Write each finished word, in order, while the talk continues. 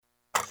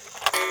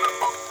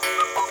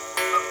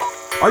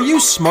Are you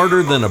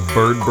smarter than a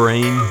bird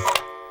brain?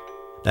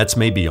 That's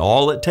maybe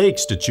all it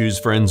takes to choose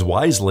friends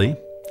wisely.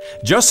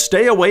 Just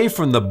stay away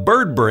from the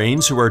bird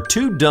brains who are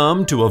too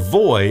dumb to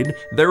avoid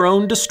their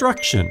own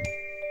destruction.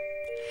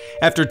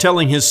 After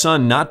telling his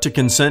son not to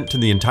consent to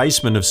the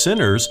enticement of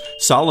sinners,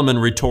 Solomon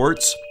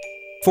retorts,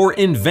 "For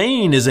in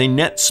vain is a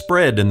net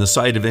spread in the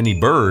sight of any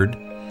bird,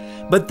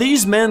 but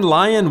these men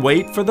lie in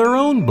wait for their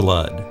own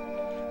blood.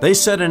 They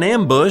set an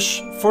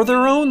ambush for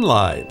their own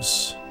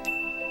lives."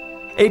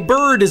 A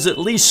bird is at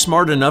least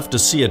smart enough to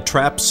see a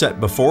trap set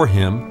before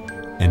him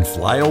and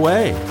fly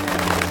away.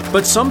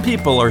 But some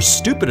people are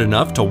stupid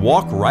enough to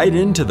walk right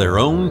into their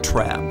own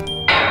trap.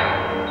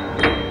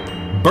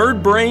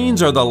 Bird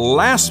brains are the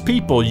last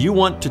people you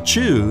want to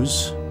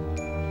choose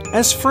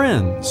as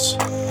friends.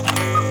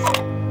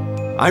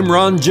 I'm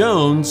Ron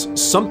Jones.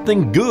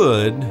 Something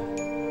Good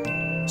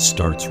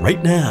starts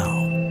right now.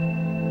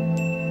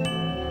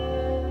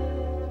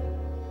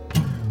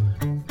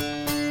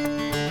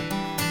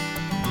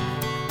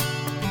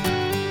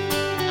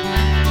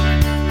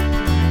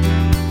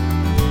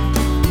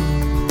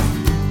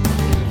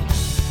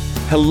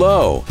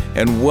 Hello,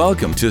 and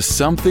welcome to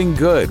Something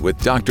Good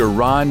with Dr.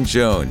 Ron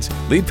Jones,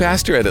 lead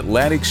pastor at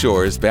Atlantic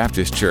Shores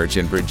Baptist Church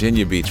in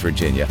Virginia Beach,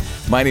 Virginia.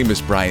 My name is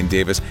Brian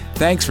Davis.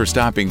 Thanks for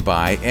stopping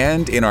by.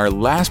 And in our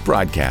last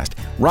broadcast,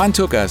 Ron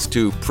took us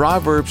to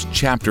Proverbs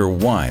chapter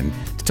 1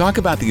 to talk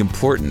about the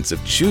importance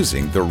of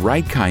choosing the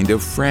right kind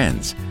of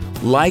friends,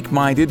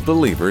 like-minded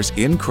believers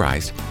in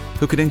Christ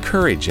who can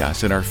encourage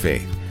us in our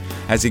faith.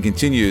 As he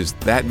continues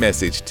that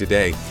message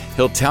today,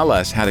 he'll tell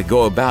us how to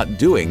go about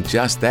doing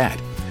just that.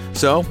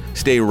 So,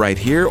 stay right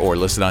here or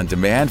listen on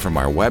demand from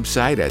our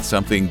website at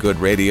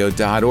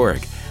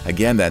somethinggoodradio.org.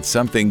 Again, that's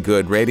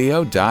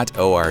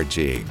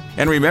somethinggoodradio.org.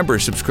 And remember,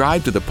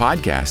 subscribe to the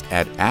podcast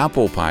at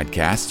Apple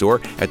Podcasts or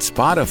at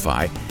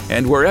Spotify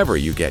and wherever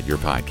you get your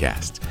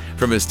podcasts.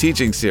 From his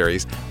teaching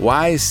series,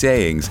 Wise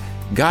Sayings,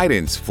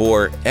 Guidance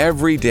for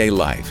Everyday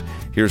Life,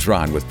 here's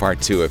Ron with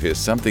part 2 of his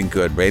Something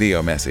Good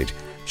radio message,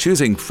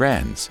 Choosing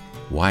Friends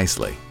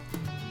Wisely.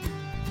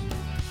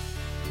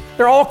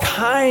 There are all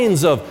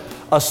kinds of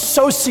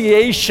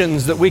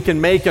associations that we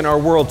can make in our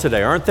world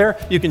today, aren't there?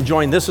 You can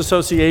join this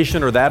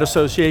association or that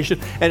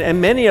association,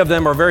 and many of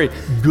them are very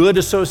good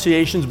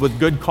associations with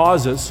good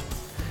causes.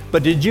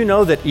 But did you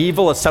know that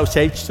evil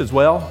associates as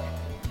well?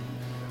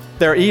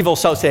 They're evil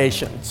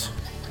associations.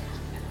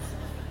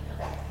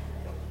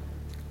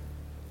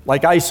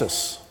 Like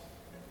ISIS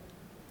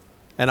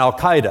and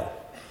Al-Qaeda,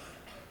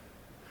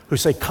 who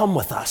say, "Come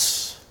with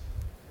us.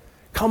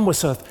 Come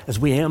with us as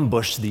we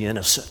ambush the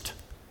innocent."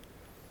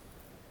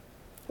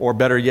 Or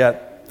better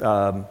yet,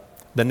 the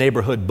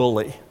neighborhood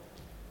bully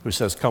who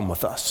says, "Come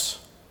with us.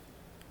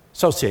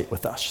 Associate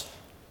with us."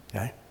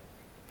 Okay?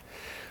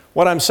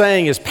 What I'm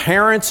saying is,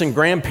 parents and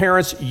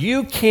grandparents,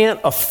 you can't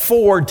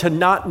afford to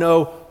not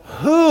know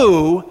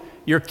who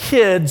your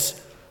kids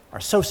are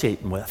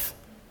associating with.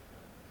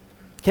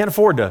 Can't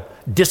afford to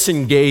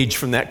disengage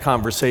from that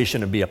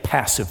conversation and be a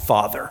passive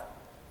father.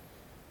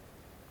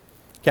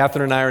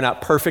 Catherine and I are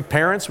not perfect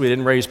parents. We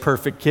didn't raise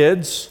perfect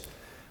kids.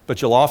 But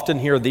you'll often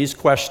hear these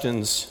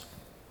questions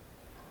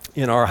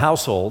in our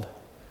household.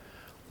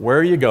 Where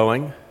are you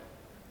going?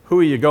 Who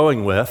are you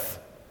going with?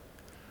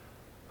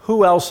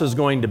 Who else is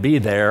going to be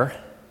there?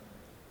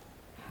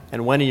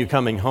 And when are you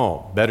coming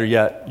home? Better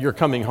yet, you're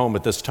coming home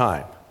at this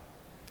time.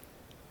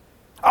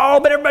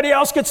 Oh, but everybody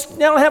else they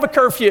don't have a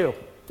curfew.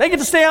 They get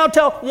to stay out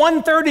till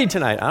 1:30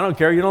 tonight. I don't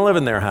care. You don't live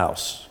in their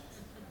house.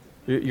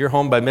 You're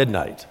home by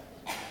midnight.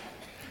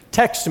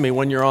 Text me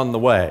when you're on the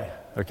way,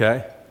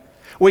 okay?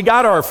 We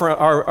got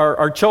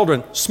our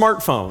children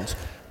smartphones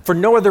for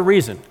no other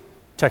reason.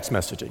 Text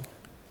messaging.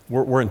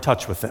 We're in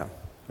touch with them,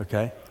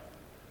 okay?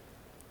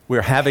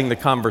 We're having the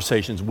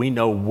conversations. We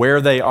know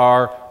where they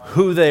are,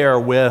 who they are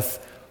with,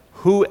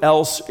 who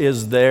else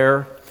is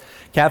there.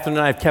 Catherine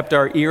and I have kept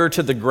our ear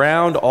to the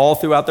ground all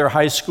throughout their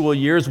high school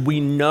years. We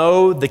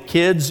know the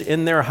kids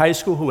in their high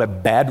school who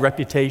have bad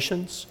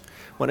reputations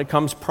when it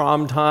comes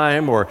prom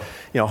time or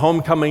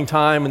homecoming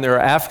time and there are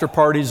after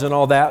parties and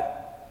all that.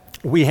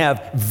 We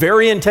have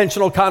very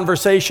intentional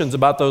conversations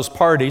about those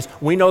parties.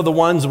 We know the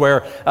ones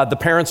where the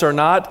parents are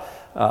not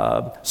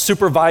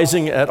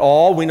supervising at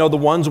all. We know the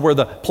ones where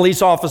the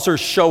police officers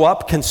show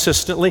up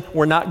consistently.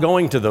 We're not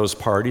going to those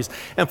parties.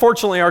 And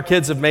fortunately, our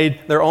kids have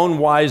made their own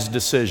wise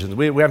decisions.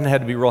 We haven't had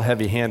to be real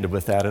heavy-handed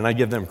with that, and I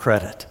give them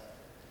credit.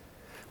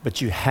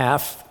 But you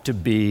have to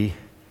be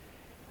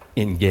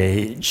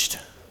engaged.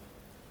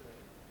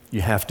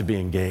 You have to be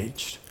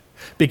engaged.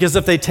 Because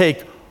if they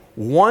take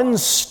one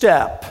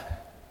step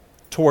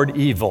toward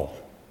evil,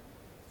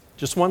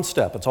 just one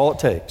step, that's all it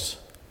takes.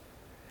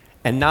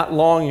 And not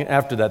long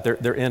after that,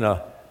 they're in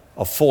a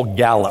full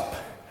gallop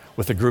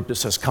with a group that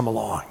says, "Come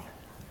along.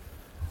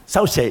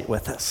 Associate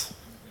with us.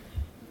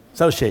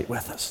 Associate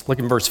with us." Look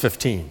in verse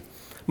 15.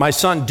 "My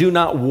son, do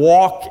not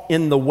walk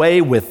in the way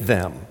with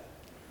them.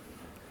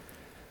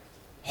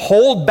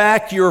 Hold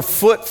back your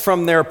foot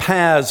from their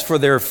paths, for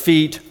their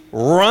feet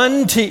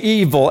run to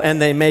evil,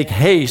 and they make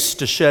haste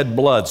to shed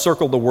blood.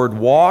 Circle the word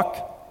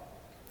walk,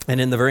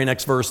 and in the very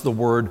next verse, the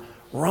word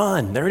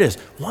run. There it is,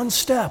 one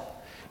step.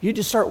 You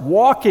just start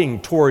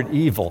walking toward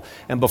evil,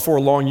 and before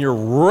long, you're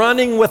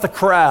running with a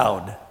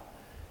crowd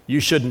you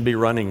shouldn't be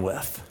running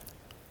with.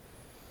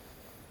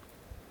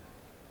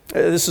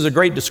 This is a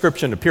great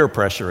description of peer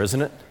pressure,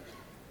 isn't it?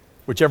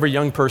 Which every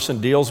young person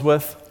deals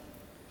with.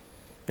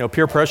 You know,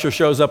 peer pressure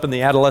shows up in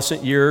the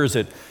adolescent years.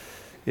 It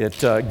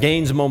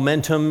gains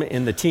momentum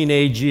in the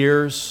teenage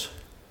years.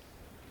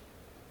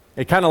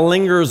 It kind of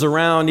lingers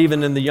around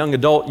even in the young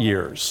adult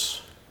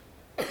years.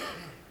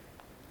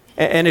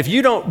 And if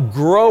you don't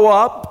grow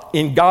up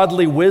in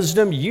godly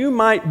wisdom, you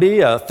might be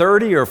a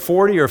 30 or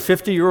 40 or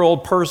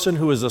 50-year-old person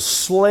who is a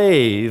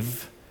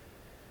slave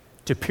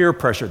to peer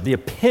pressure. The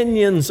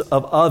opinions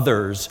of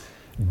others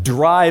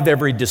drive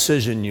every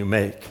decision you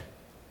make.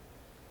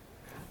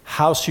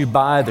 House you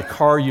buy, the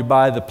car you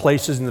buy, the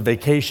places and the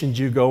vacations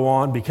you go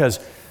on, because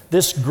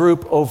this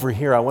group over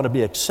here, I want to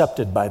be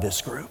accepted by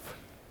this group.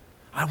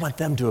 I want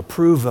them to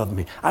approve of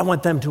me. I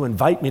want them to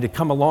invite me to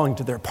come along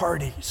to their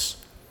parties.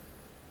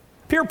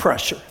 Peer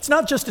pressure. It's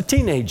not just a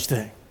teenage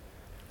thing.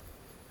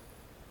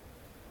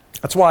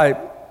 That's why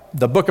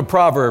the book of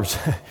Proverbs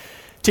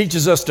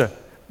teaches us to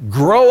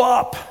grow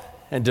up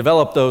and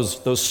develop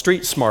those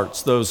street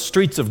smarts, those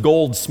streets of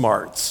gold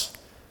smarts,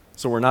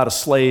 so we're not a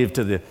slave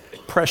to the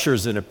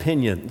pressures and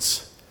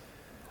opinions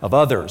of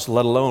others,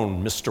 let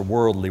alone Mr.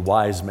 Worldly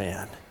Wise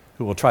Man,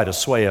 who will try to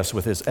sway us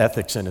with his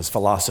ethics and his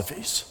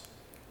philosophies.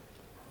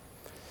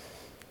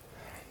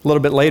 A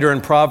little bit later in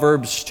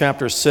Proverbs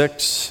chapter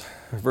 6,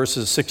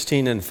 verses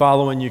 16 and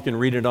following, you can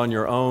read it on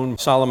your own.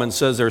 Solomon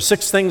says there are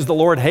 6 things the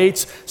Lord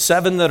hates,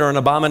 7 that are an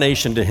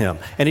abomination to him.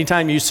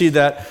 Anytime you see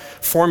that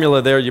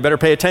formula there, you better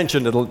pay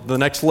attention to the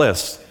next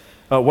list.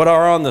 What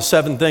are on the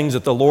 7 things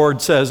that the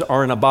Lord says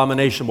are an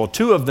abomination? Well,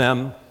 2 of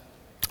them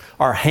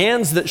are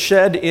hands that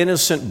shed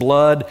innocent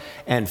blood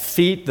and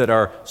feet that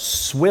are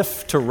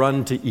swift to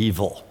run to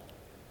evil.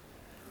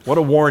 What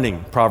a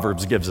warning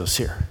Proverbs gives us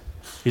here.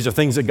 These are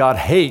things that God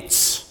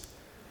hates.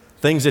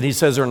 Things that he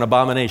says are an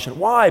abomination.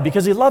 Why?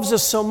 Because he loves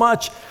us so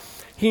much.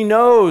 He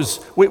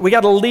knows we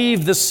got to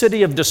leave the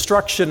city of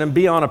destruction and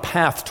be on a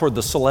path toward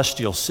the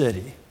celestial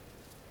city.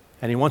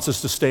 And he wants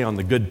us to stay on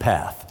the good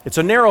path. It's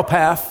a narrow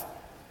path.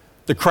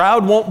 The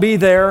crowd won't be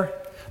there.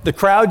 The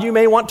crowd you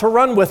may want to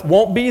run with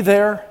won't be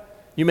there.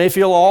 You may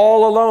feel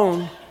all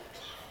alone.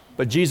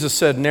 But Jesus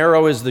said,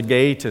 narrow is the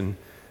gate and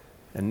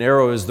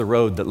narrow is the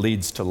road that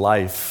leads to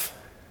life.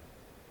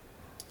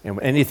 And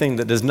anything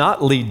that does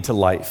not lead to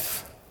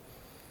life,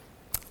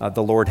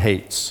 the Lord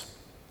hates,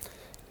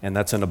 and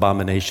that's an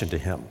abomination to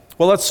him.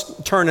 Well,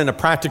 let's turn in a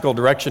practical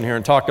direction here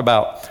and talk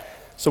about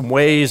some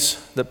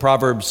ways that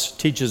Proverbs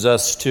teaches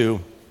us to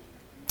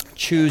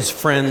choose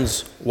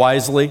friends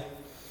wisely.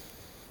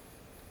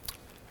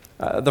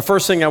 The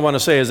first thing I want to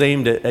say is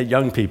aimed at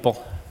young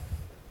people,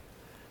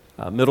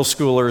 middle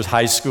schoolers,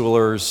 high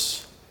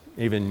schoolers,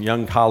 even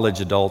young college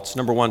adults.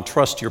 Number 1,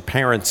 trust your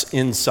parents'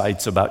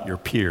 insights about your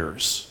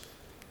peers.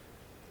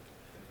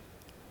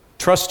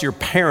 Trust your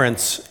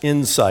parents'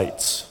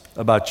 insights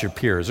about your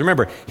peers.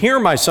 Remember, hear,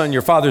 my son,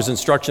 your father's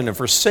instruction, and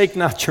forsake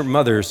not your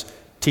mother's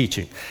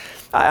teaching.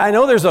 I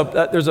know there's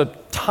a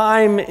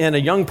time in a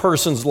young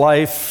person's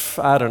life,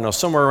 I don't know,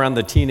 somewhere around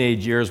the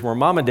teenage years, where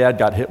mom and dad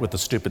got hit with the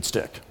stupid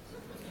stick.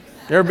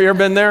 You ever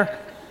been there?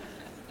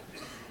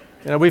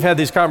 You know, we've had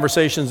these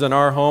conversations in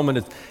our home, and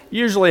it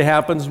usually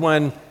happens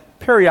when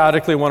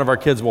periodically one of our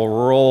kids will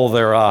roll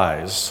their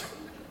eyes.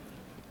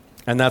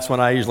 And that's when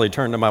I usually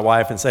turn to my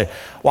wife and say,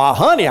 well,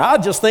 honey, I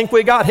just think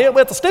we got hit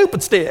with a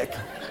stupid stick.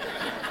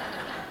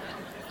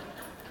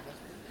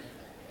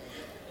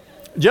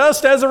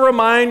 Just as a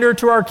reminder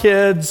to our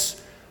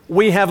kids,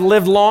 we have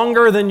lived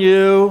longer than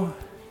you.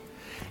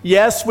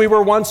 Yes, we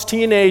were once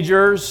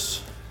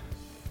teenagers.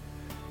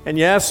 And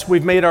yes,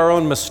 we've made our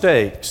own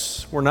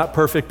mistakes. We're not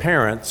perfect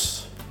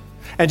parents.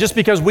 And just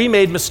because we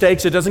made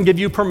mistakes, it doesn't give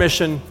you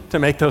permission to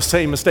make those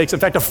same mistakes. In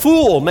fact, a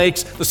fool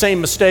makes the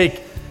same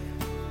mistake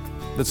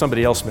that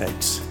somebody else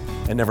makes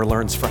and never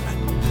learns from it.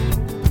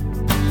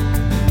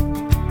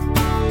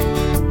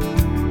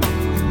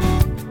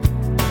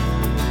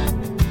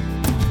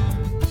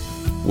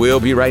 We'll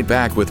be right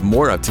back with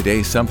more of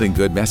today's Something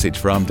Good message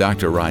from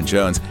Dr. Ron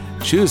Jones,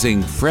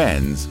 Choosing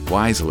Friends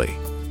Wisely.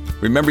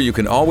 Remember, you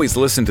can always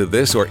listen to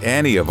this or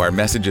any of our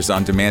messages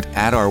on demand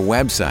at our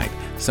website,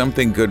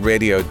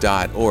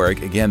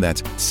 somethinggoodradio.org. Again,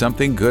 that's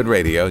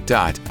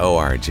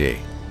somethinggoodradio.org.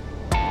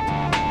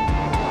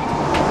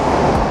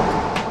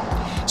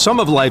 Some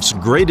of life's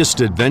greatest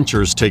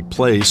adventures take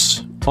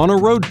place on a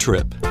road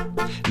trip.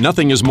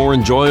 Nothing is more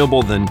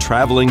enjoyable than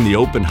traveling the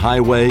open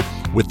highway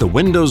with the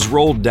windows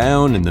rolled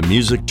down and the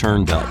music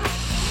turned up.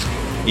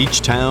 Each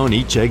town,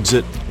 each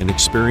exit, an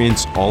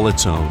experience all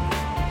its own.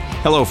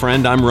 Hello,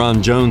 friend. I'm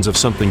Ron Jones of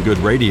Something Good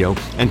Radio,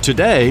 and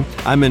today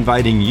I'm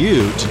inviting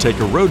you to take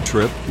a road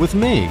trip with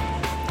me.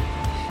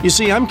 You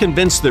see, I'm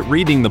convinced that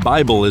reading the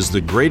Bible is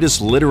the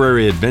greatest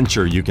literary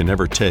adventure you can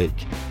ever take.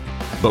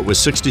 But with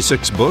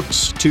 66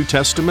 books, 2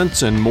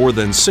 testaments, and more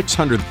than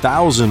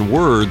 600,000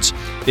 words,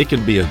 it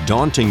can be a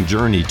daunting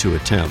journey to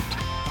attempt.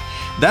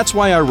 That's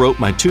why I wrote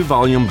my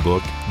 2-volume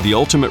book, The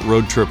Ultimate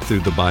Road Trip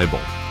Through the Bible,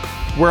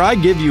 where I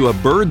give you a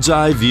bird's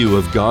eye view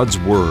of God's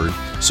Word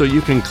so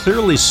you can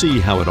clearly see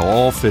how it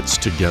all fits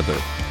together.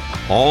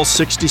 All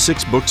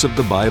 66 books of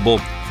the Bible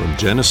from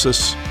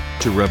Genesis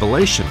to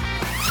Revelation.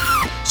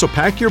 So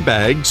pack your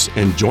bags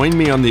and join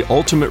me on the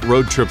ultimate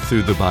road trip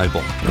through the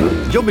Bible.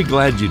 You'll be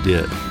glad you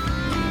did.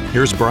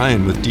 Here's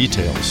Brian with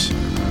details.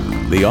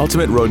 The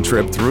Ultimate Road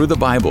Trip Through the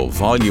Bible,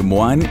 Volume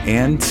 1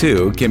 and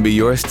 2 can be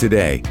yours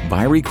today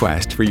by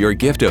request for your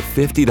gift of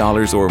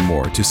 $50 or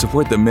more to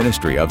support the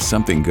ministry of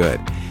Something Good.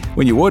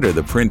 When you order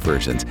the print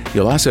versions,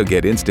 you'll also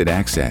get instant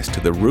access to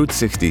the Route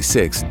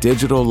 66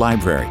 Digital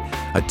Library,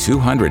 a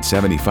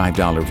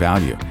 $275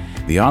 value.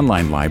 The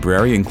online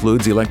library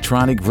includes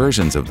electronic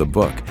versions of the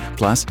book,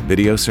 plus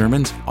video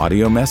sermons,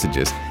 audio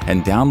messages,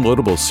 and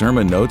downloadable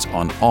sermon notes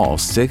on all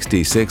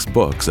 66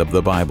 books of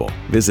the Bible.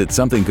 Visit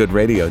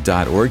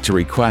somethinggoodradio.org to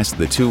request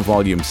the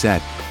 2-volume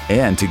set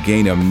and to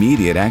gain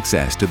immediate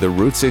access to the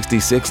Route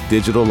 66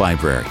 Digital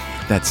Library.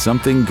 That's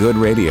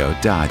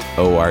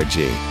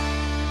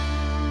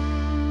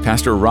somethinggoodradio.org.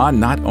 Pastor Ron,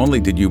 not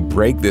only did you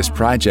break this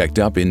project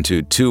up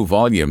into 2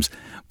 volumes,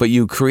 but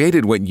you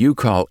created what you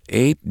call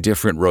 8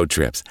 different road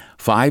trips,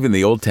 5 in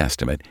the Old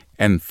Testament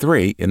and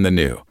 3 in the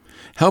New.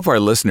 Help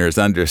our listeners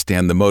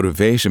understand the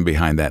motivation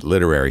behind that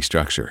literary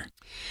structure.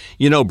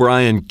 You know,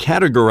 Brian,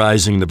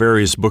 categorizing the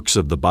various books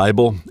of the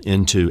Bible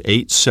into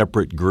 8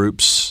 separate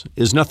groups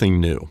is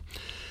nothing new.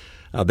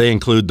 They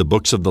include the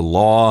books of the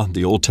law,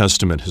 the Old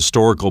Testament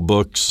historical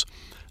books,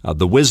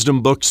 the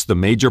wisdom books, the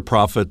major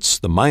prophets,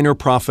 the minor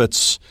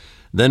prophets.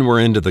 Then we're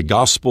into the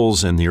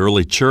Gospels and the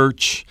early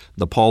church,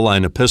 the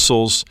Pauline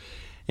epistles,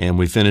 and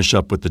we finish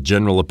up with the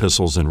general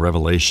epistles and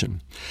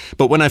Revelation.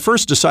 But when I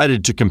first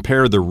decided to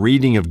compare the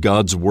reading of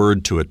God's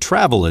Word to a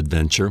travel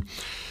adventure,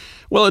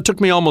 well, it took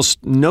me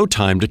almost no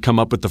time to come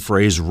up with the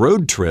phrase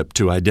road trip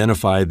to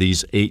identify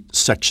these 8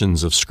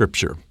 sections of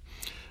Scripture.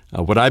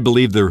 What I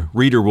believe the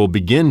reader will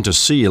begin to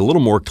see a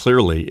little more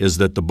clearly is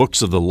that the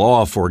books of the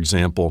law, for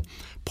example,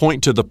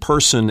 point to the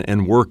person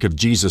and work of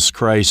Jesus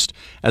Christ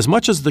as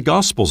much as the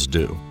Gospels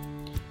do.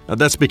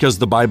 That's because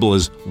the Bible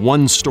is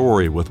one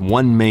story with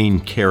one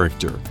main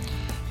character.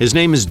 His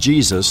name is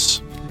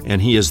Jesus,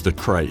 and he is the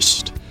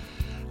Christ.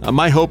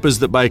 My hope is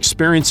that by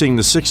experiencing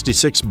the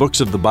 66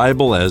 books of the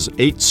Bible as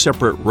 8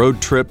 separate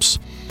road trips,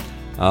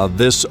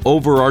 this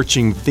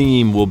overarching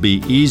theme will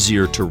be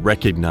easier to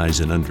recognize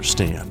and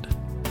understand.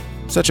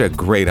 Such a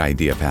great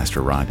idea,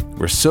 Pastor Ron.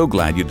 We're so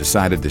glad you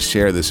decided to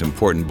share this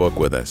important book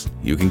with us.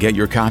 You can get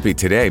your copy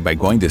today by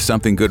going to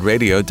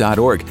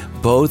somethinggoodradio.org.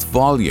 Both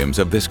volumes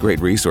of this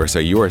great resource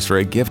are yours for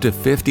a gift of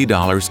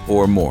 $50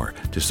 or more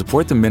to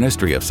support the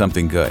ministry of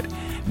Something Good.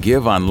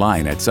 Give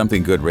online at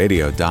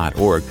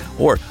somethinggoodradio.org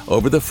or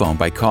over the phone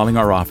by calling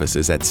our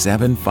offices at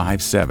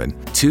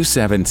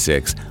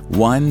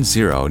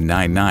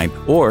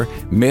 757-276-1099 or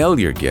mail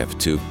your gift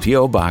to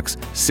P.O. Box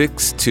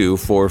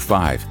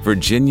 6245,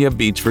 Virginia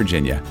Beach,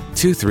 Virginia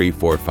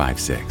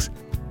 23456.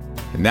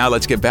 And now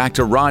let's get back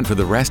to Ron for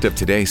the rest of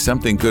today's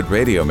Something Good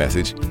radio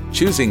message,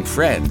 Choosing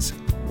Friends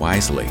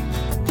Wisely.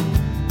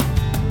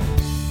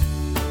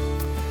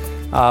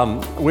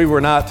 We were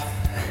not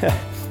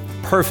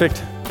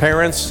perfect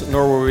parents,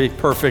 nor were we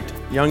perfect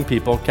young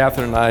people.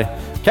 Catherine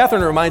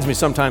reminds me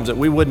sometimes that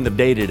we wouldn't have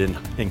dated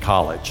in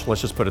college.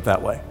 Let's just put it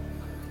that way.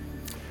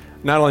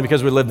 Not only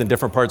because we lived in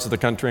different parts of the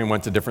country and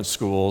went to different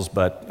schools,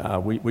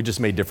 but we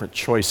just made different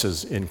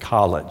choices in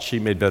college. She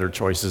made better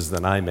choices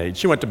than I made.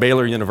 She went to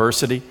Baylor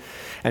University,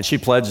 and she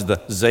pledged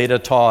the Zeta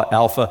Tau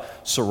Alpha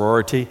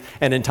sorority.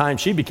 And in time,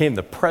 she became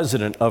the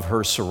president of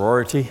her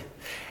sorority.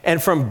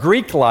 And from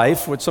Greek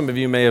life, which some of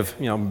you may have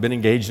been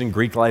engaged in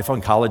Greek life on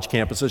college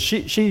campuses,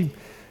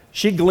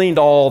 she gleaned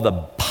all the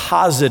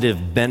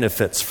positive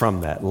benefits from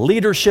that.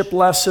 Leadership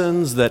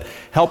lessons that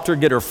helped her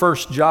get her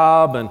first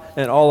job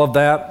and all of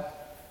that.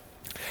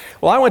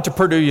 Well, I went to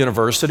Purdue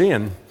University,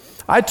 and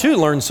I too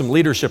learned some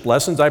leadership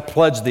lessons. I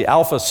pledged the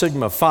Alpha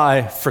Sigma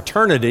Phi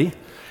fraternity,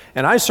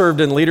 and I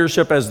served in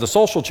leadership as the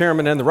social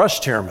chairman and the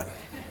rush chairman.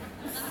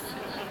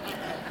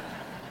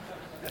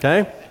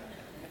 Okay?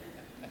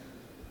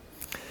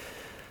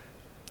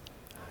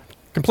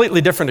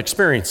 Completely different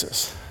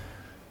experiences.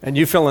 And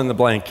you fill in the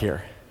blank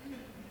here.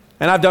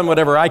 And I've done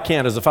whatever I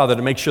can as a father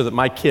to make sure that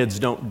my kids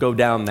don't go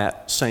down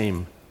that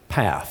same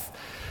path.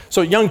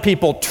 So young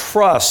people,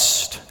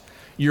 trust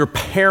your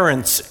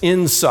parents'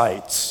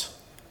 insights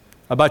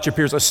about your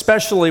peers,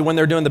 especially when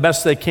they're doing the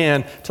best they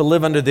can to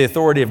live under the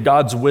authority of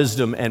God's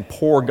wisdom and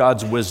pour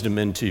God's wisdom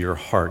into your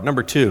heart.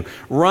 Number 2,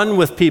 run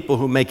with people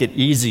who make it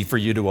easy for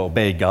you to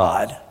obey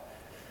God.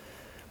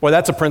 Boy,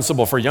 that's a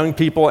principle for young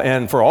people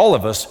and for all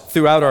of us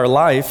throughout our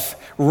life.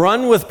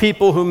 Run with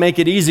people who make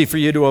it easy for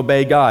you to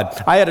obey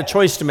God. I had a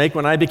choice to make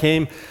when I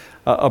became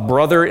a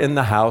brother in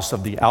the house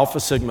of the Alpha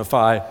Sigma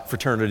Phi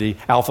fraternity,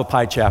 Alpha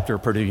Pi chapter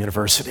of Purdue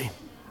University.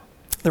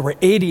 There were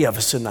 80 of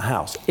us in the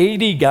house,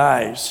 80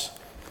 guys.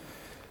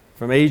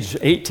 from age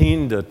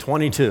 18 to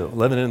 22,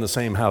 living in the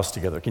same house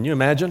together. Can you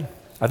imagine?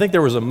 I think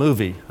there was a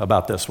movie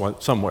about this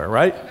one somewhere,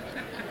 right?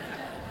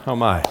 Oh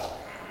my.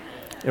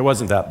 It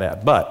wasn't that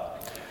bad,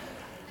 but.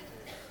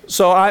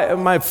 So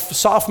my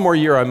sophomore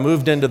year, I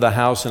moved into the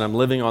house and I'm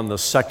living on the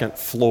second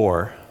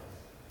floor.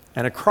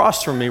 And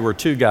across from me were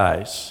two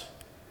guys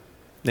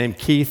named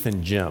Keith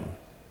and Jim.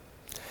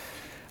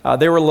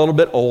 They were a little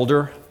bit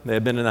older. They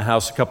had been in the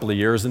house a couple of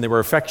years, and they were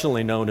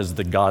affectionately known as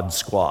the God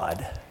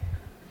Squad.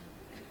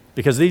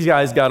 Because these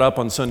guys got up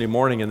on Sunday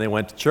morning and they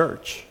went to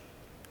church.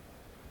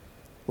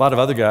 A lot of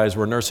other guys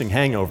were nursing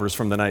hangovers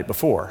from the night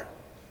before,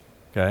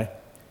 okay?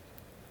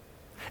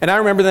 And I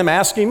remember them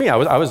asking me, I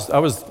was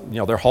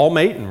their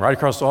hallmate and right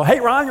across the hall,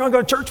 hey, Ron, you want to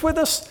go to church with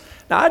us?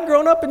 Now, I'd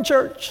grown up in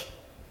church.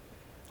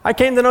 I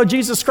came to know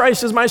Jesus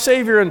Christ as my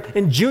Savior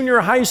in junior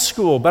high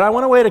school, but I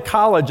went away to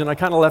college and I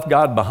kind of left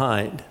God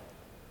behind.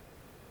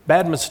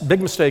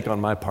 Big mistake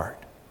on my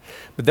part.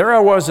 But there I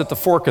was at the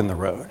fork in the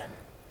road.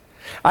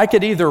 I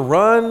could either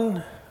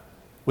run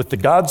with the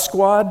God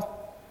Squad,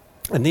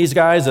 and these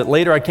guys that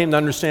later I came to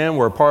understand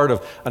were a part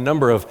of a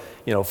number of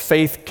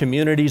faith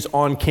communities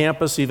on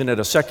campus, even at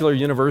a secular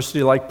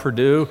university like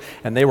Purdue,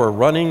 and they were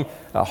running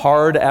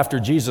hard after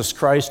Jesus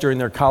Christ during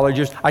their college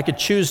years. I could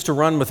choose to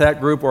run with that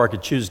group or I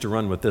could choose to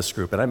run with this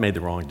group, and I made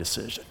the wrong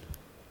decision.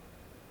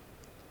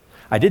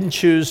 I didn't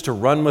choose to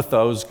run with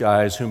those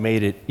guys who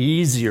made it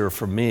easier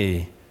for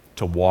me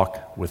to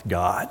walk with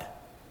God.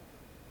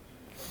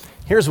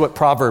 Here's what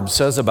Proverbs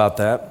says about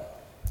that.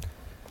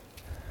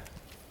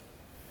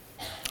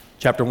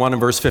 Chapter 1 and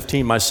verse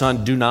 15, my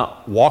son, do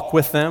not walk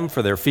with them,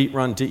 for their feet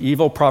run to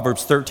evil.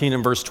 Proverbs 13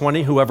 and verse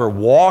 20, whoever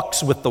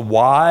walks with the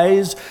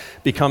wise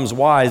becomes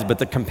wise, but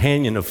the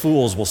companion of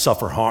fools will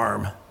suffer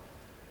harm.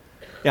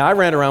 Yeah, I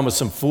ran around with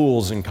some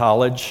fools in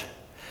college.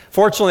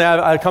 Fortunately,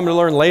 I come to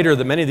learn later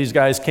that many of these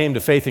guys came to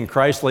faith in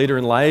Christ later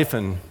in life,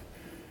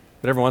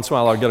 but every once in a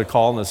while I'll get a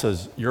call and it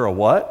says, you're a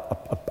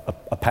what?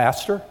 A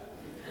pastor?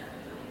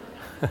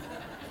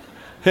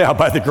 Yeah,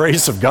 by the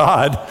grace of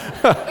God.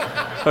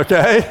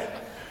 Okay?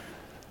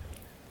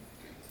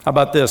 How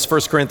about this?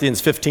 1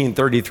 Corinthians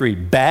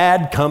 15:33,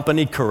 bad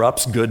company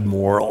corrupts good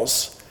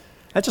morals.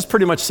 That just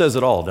pretty much says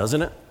it all,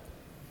 doesn't it?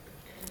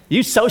 You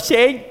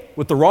associate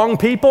with the wrong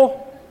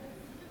people,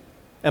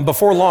 and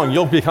before long,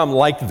 you'll become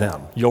like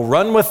them. You'll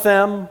run with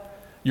them.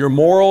 Your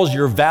morals,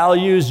 your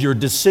values, your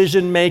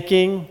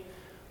decision-making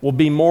will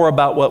be more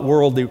about what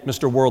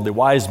Mr. Worldly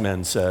Wise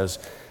Men says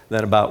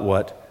than about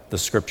what the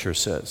Scripture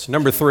says.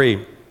 Number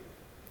 3,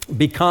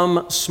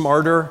 become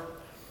smarter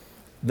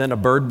than a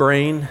bird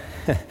brain.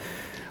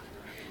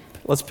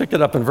 Let's pick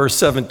it up in verse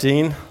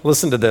 17.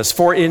 Listen to this.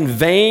 For in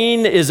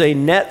vain is a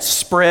net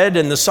spread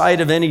in the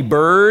sight of any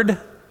bird,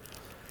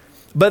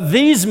 but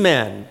these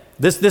men,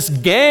 this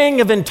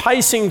gang of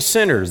enticing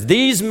sinners,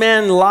 these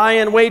men lie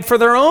in wait for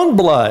their own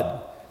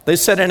blood. They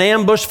set an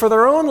ambush for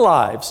their own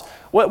lives.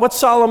 What's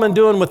Solomon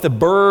doing with the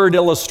bird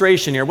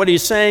illustration here? What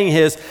he's saying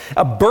is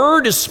a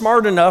bird is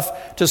smart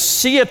enough to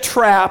see a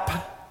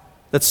trap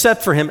that's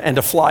set for him and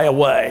to fly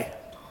away.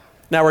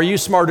 Now, are you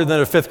smarter than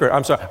a fifth grader?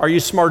 I'm sorry, are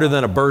you smarter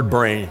than a bird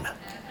brain?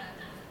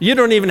 You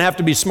don't even have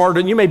to be smarter.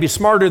 You may be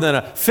smarter than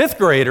a fifth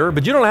grader,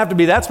 but you don't have to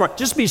be that smart.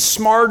 Just be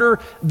smarter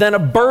than a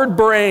bird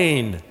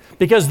brain.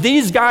 Because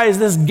these guys,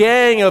 this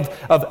gang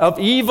of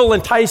evil,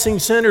 enticing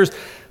sinners,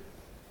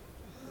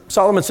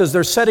 Solomon says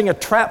they're setting a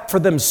trap for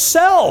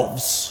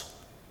themselves.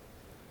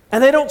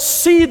 And they don't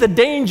see the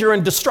danger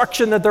and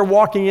destruction that they're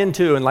walking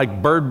into. And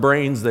like bird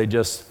brains, they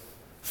just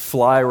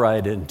fly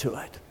right into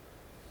it.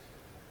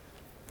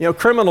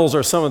 Criminals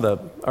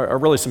are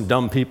really some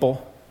dumb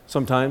people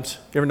sometimes.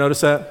 You ever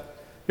notice that?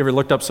 You ever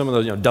looked up some of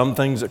those dumb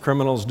things that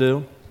criminals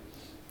do?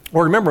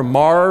 Or remember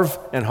Marv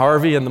and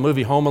Harvey in the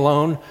movie Home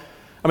Alone?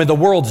 I mean, the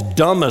world's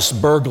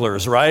dumbest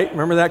burglars, right?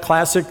 Remember that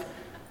classic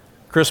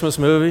Christmas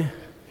movie?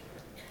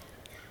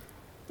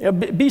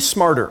 Be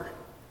smarter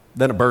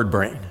than a bird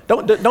brain.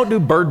 Don't do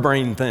bird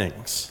brain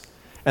things.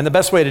 And the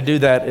best way to do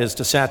that is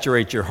to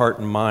saturate your heart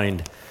and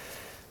mind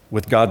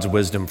with God's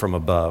wisdom from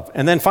above.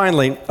 And then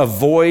finally,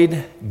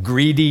 avoid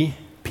greedy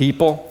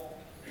people.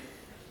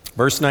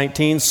 Verse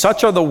 19,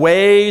 such are the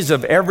ways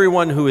of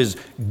everyone who is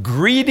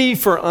greedy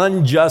for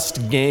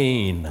unjust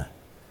gain.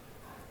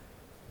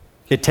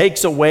 It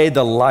takes away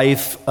the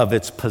life of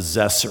its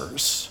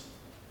possessors.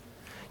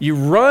 You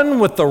run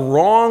with the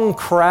wrong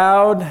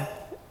crowd,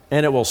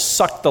 and it will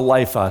suck the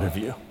life out of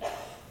you.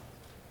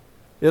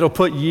 It'll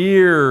put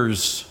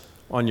years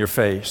on your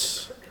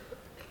face.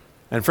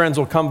 And friends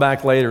will come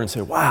back later and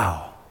say,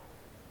 wow,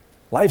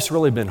 life's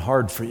really been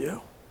hard for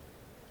you.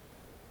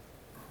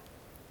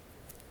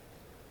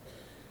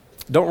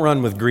 Don't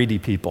run with greedy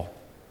people,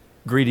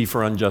 greedy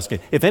for unjust gain.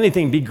 If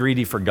anything, be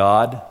greedy for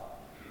God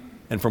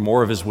and for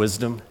more of His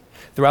wisdom.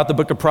 Throughout the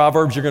book of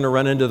Proverbs, you're going to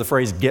run into the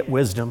phrase, get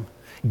wisdom.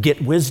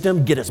 Get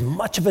wisdom, get as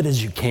much of it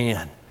as you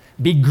can.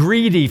 Be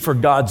greedy for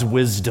God's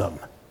wisdom.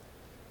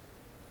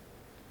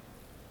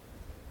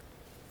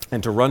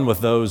 And to run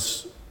with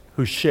those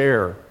who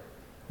share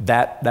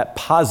that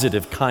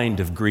positive kind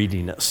of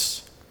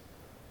greediness.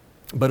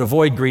 But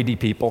avoid greedy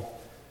people.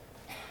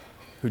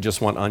 who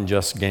just want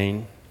unjust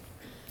gain.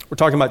 We're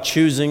talking about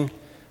choosing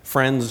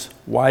friends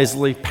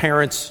wisely.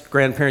 Parents,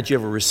 grandparents, you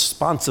have a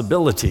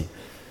responsibility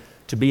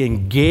to be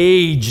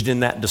engaged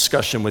in that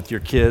discussion with your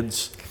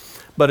kids.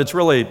 But it's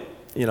really,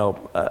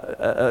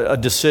 a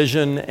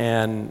decision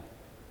and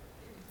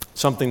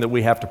something that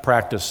we have to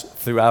practice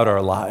throughout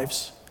our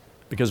lives.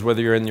 Because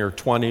whether you're in your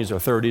 20s or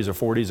 30s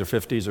or 40s or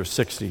 50s or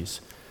 60s,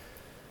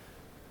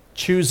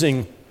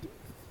 choosing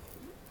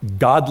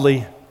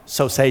godly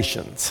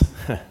associations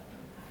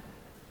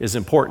is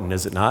important,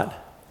 is it not?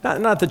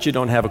 Not that you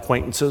don't have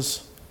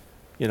acquaintances,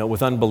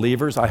 with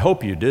unbelievers. I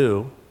hope you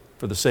do,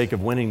 for the sake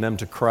of winning them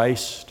to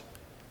Christ.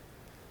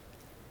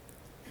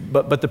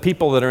 But the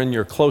people that are in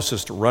your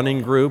closest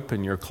running group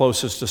and your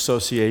closest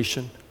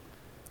association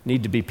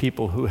need to be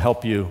people who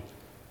help you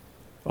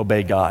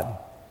obey God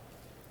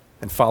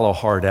and follow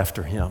hard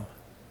after Him.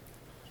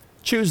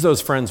 Choose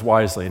those friends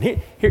wisely.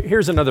 And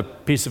here's another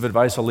piece of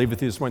advice I'll leave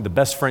with you this morning. The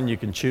best friend you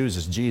can choose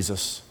is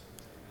Jesus.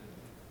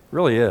 It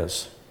really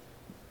is.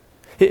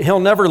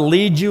 He'll never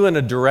lead you in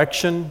a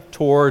direction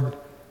toward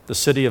the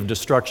city of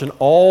destruction,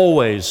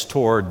 always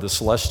toward the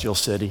celestial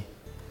city,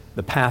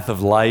 the path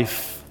of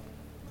life.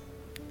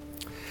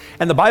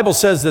 And the Bible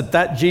says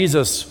that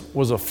Jesus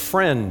was a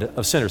friend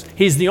of sinners.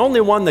 He's the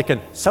only one that can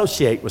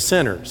associate with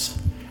sinners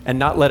and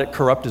not let it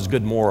corrupt his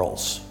good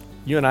morals.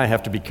 You and I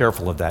have to be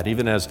careful of that,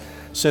 even as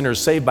sinners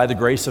saved by the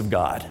grace of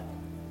God,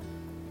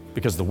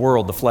 because the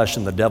world, the flesh,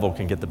 and the devil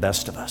can get the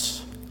best of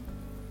us.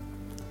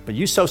 But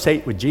you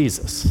associate with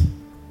Jesus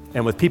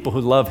and with people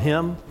who love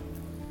Him.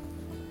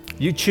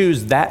 You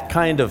choose that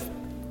kind of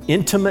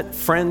intimate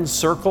friend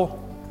circle,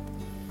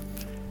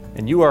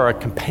 and you are a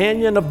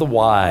companion of the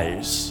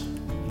wise,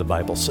 the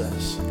Bible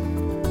says.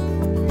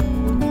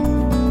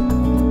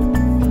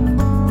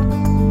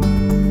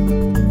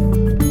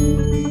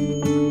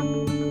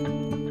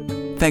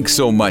 Thanks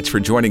so much for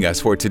joining us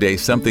for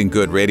today's Something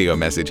Good radio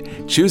message,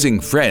 Choosing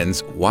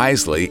Friends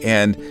Wisely.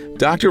 And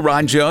Dr.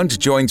 Ron Jones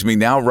joins me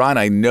now. Ron,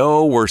 I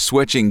know we're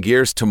switching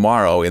gears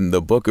tomorrow in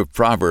the book of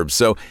Proverbs.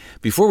 So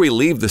before we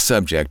leave the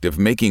subject of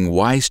making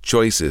wise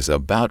choices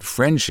about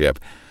friendship,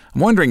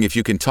 I'm wondering if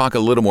you can talk a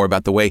little more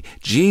about the way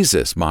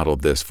Jesus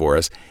modeled this for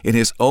us in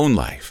His own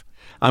life.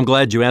 I'm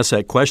glad you asked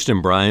that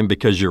question, Brian,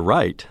 because you're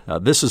right.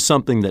 This is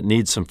something that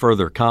needs some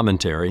further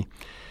commentary.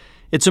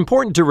 It's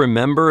important to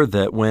remember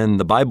that when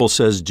the Bible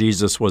says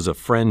Jesus was a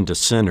friend to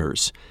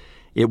sinners,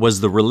 it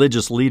was the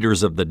religious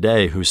leaders of the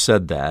day who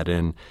said that,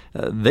 and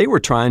they were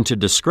trying to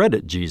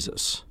discredit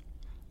Jesus.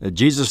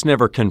 Jesus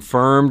never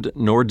confirmed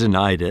nor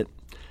denied it.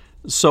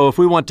 So if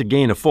we want to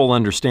gain a full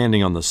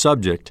understanding on the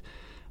subject,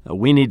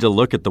 we need to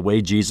look at the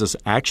way Jesus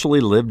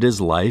actually lived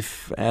his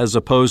life as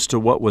opposed to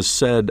what was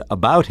said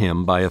about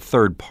him by a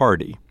third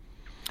party.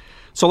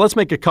 So let's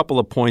make a couple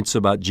of points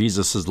about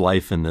Jesus'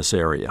 life in this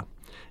area.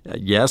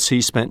 Yes,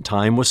 he spent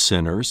time with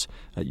sinners.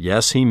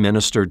 Yes, he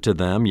ministered to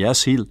them.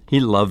 Yes, he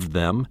loved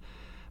them.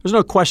 There's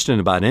no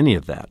question about any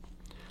of that.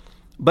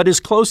 But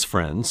his close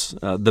friends,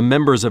 the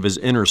members of his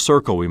inner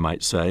circle, we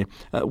might say,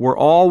 were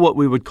all what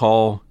we would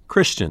call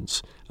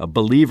Christians,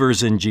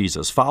 believers in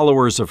Jesus,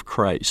 followers of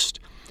Christ.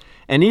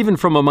 And even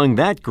from among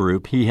that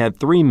group, he had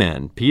three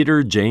men,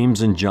 Peter, James,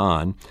 and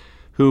John,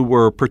 who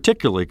were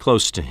particularly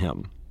close to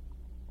him.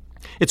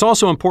 It's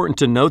also important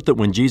to note that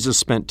when Jesus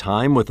spent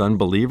time with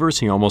unbelievers,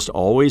 he almost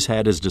always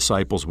had his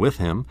disciples with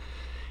him.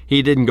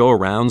 He didn't go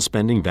around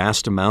spending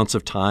vast amounts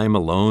of time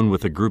alone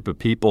with a group of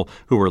people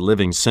who were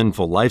living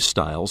sinful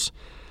lifestyles.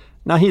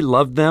 Now, he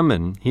loved them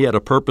and he had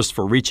a purpose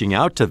for reaching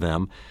out to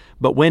them,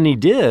 but when he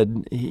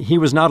did, he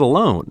was not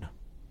alone.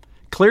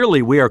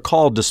 Clearly, we are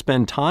called to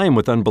spend time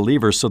with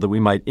unbelievers so that we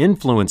might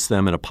influence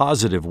them in a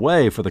positive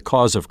way for the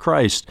cause of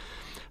Christ.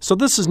 So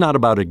this is not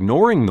about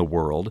ignoring the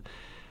world.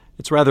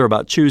 It's rather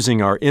about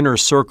choosing our inner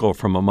circle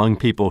from among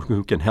people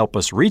who can help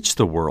us reach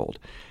the world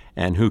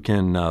and who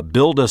can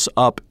build us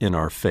up in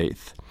our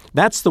faith.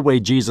 That's the way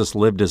Jesus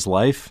lived his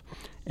life,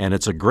 and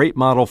it's a great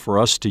model for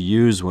us to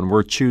use when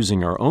we're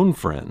choosing our own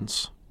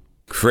friends.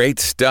 Great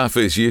stuff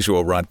as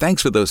usual, Ron.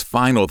 Thanks for those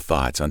final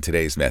thoughts on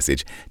today's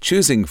message,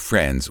 Choosing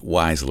Friends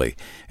Wisely.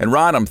 And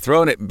Ron, I'm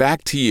throwing it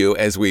back to you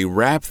as we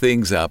wrap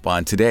things up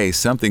on today's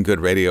Something Good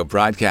radio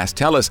broadcast.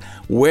 Tell us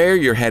where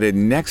you're headed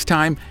next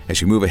time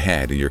as you move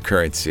ahead in your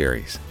current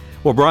series.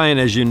 Well, Brian,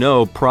 as you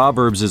know,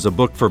 Proverbs is a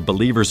book for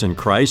believers in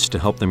Christ to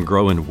help them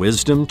grow in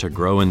wisdom, to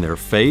grow in their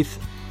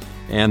faith.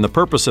 And the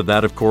purpose of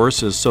that, of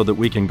course, is so that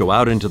we can go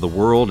out into the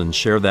world and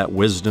share that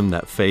wisdom,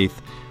 that faith,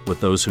 with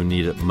those who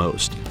need it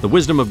most. The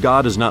wisdom of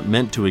God is not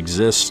meant to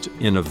exist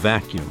in a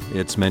vacuum.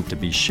 It's meant to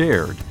be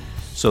shared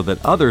so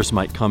that others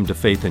might come to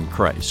faith in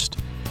Christ.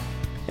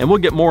 And we'll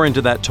get more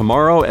into that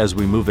tomorrow as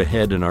we move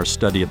ahead in our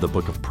study of the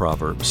book of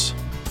Proverbs.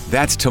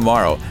 That's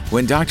tomorrow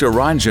when Dr.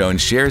 Ron Jones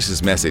shares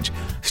his message,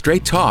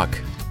 Straight Talk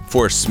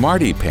for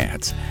Smarty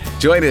Pants.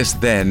 Join us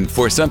then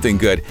for Something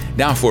Good.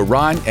 Now for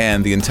Ron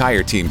and the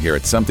entire team here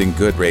at Something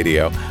Good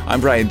Radio, I'm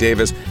Brian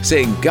Davis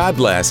saying God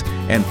bless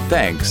and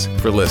thanks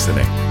for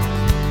listening.